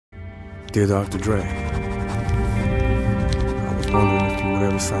Dear Dr. Dre, I was wondering if you would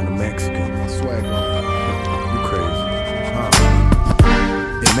ever sign a Mexican. Swag on. You crazy.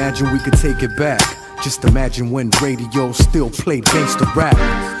 Imagine we could take it back. Just imagine when radio still played gangsta rap,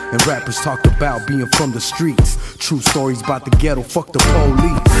 and rappers talked about being from the streets. True stories about the ghetto, fuck the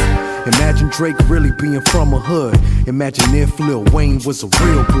police. Imagine Drake really being from a hood. Imagine if Lil Wayne was a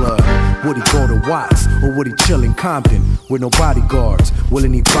real blood. Would he go to Watts, or would he chill in Compton with no bodyguards? Will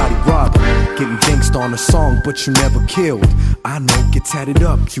anybody rob him? Getting gangsta on a song, but you never killed. I know, get tatted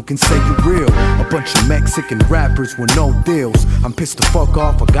up, you can say you're real. A bunch of Mexican rappers with no deals. I'm pissed the fuck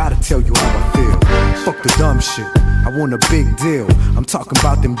off, I gotta tell you how I feel. Fuck the dumb shit, I want a big deal. I'm talking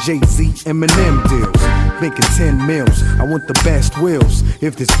about them Jay-Z, Eminem deals. Making 10 mils, I want the best wheels.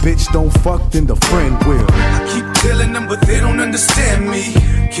 If this bitch don't fuck, then the friend will. I keep telling them, but they don't understand me.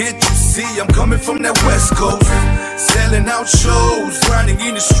 Can't you see I'm coming from that West Coast? Selling out shows, grinding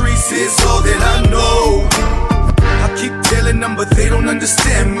in the streets is all that I know. I keep telling them, but they don't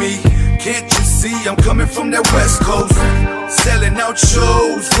understand me. Can't you see I'm coming from that West Coast? Selling out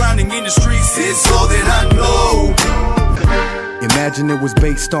shows, grinding in the streets is all that I know. Imagine it was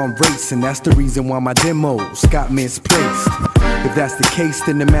based on race, and that's the reason why my demos got misplaced. If that's the case,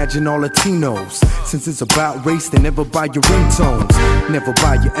 then imagine all Latinos. Since it's about race, they never buy your ringtones, never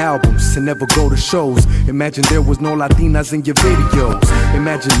buy your albums, and never go to shows. Imagine there was no Latinas in your videos.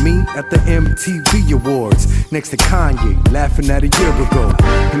 Imagine me at the MTV Awards, next to Kanye, laughing at a year ago.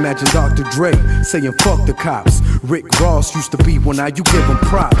 Imagine Dr. Dre saying fuck the cops. Rick Ross used to be one, now you give him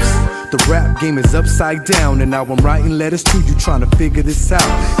props. The rap game is upside down, and now I'm writing letters to you trying to figure this out.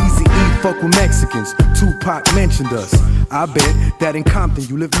 Eazy-E fuck with Mexicans, Tupac mentioned us. I bet that in Compton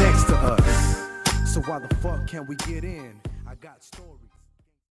you live next to us. So why the fuck can't we get in? I got stories.